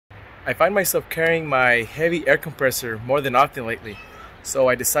I find myself carrying my heavy air compressor more than often lately, so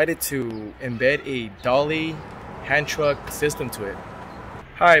I decided to embed a Dolley hand truck system to it.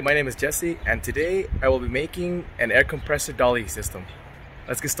 Hi, my name is Jesse, and today I will be making an air compressor Dolley system.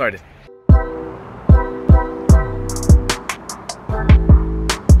 Let's get started.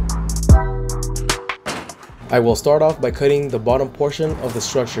 I will start off by cutting the bottom portion of the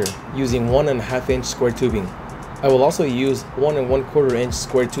structure using 1.5 inch square tubing. I will also use 1 1/4 inch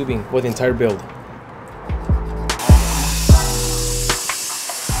square tubing for the entire build.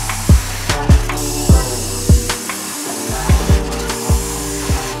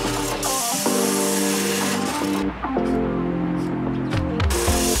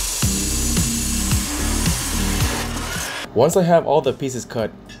 Once I have all the pieces cut,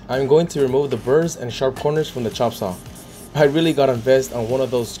 I'm going to remove the burrs and sharp corners from the chop saw. I really got invest on one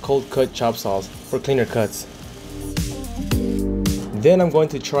of those cold cut chop saws for cleaner cuts. Then I'm going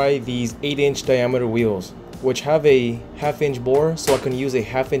to try these 8-inch diameter wheels, which have a 1/2 inch bore, so I can use a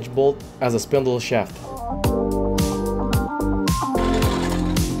 1/2 inch bolt as a spindle shaft.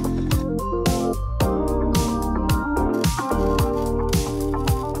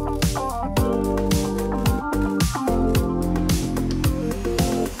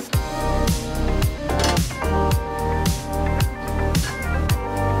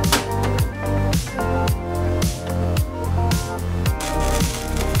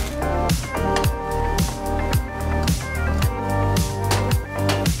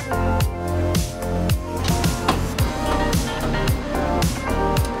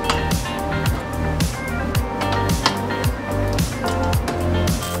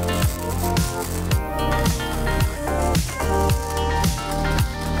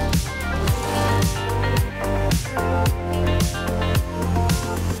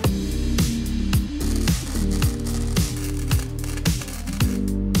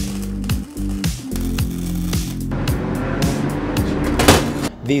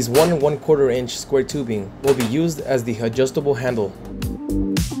 These 1 1/4 inch square tubing will be used as the adjustable handle.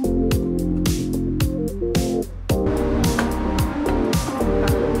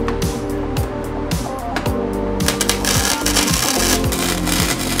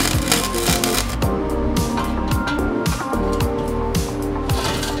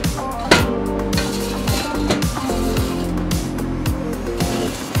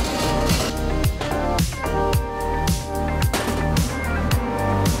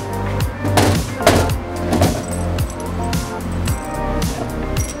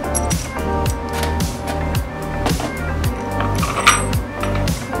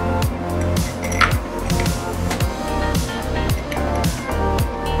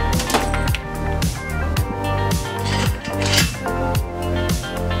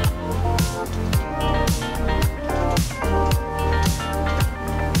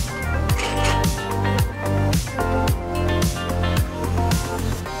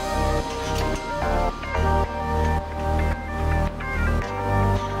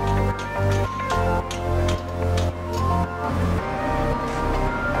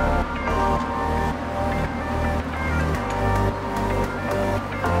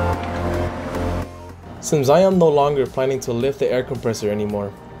 Since I am no longer planning to lift the air compressor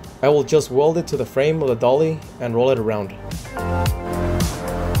anymore, I will just weld it to the frame of the Dolley and roll it around.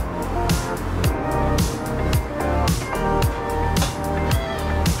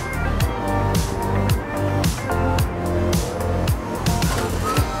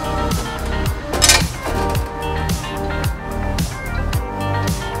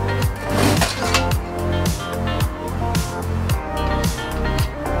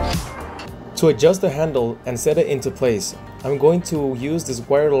 To adjust the handle and set it into place, I'm going to use this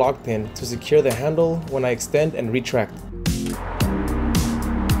wire lock pin to secure the handle when I extend and retract.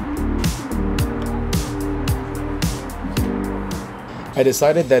 I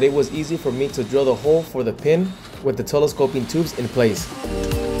decided that it was easy for me to drill the hole for the pin with the telescoping tubes in place.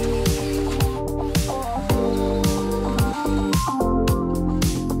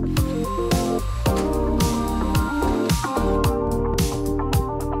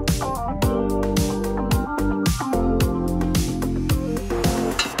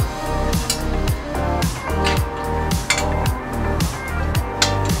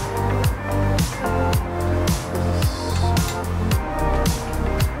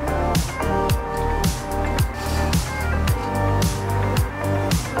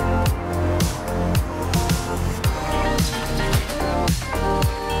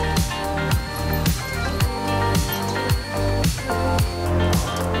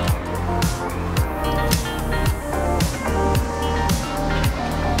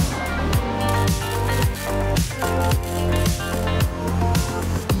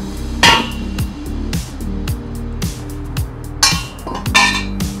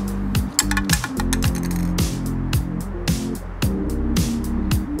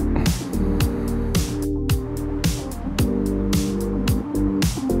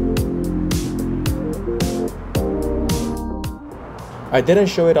 I didn't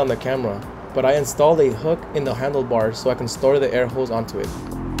show it on the camera, but I installed a hook in the handlebar so I can store the air hose onto it.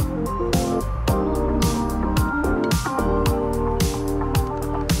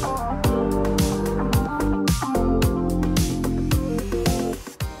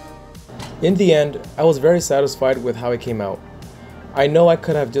 In the end, I was very satisfied with how it came out. I know I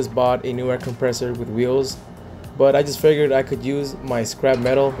could have just bought a new air compressor with wheels, but I just figured I could use my scrap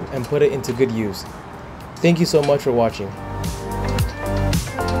metal and put it into good use. Thank you so much for watching.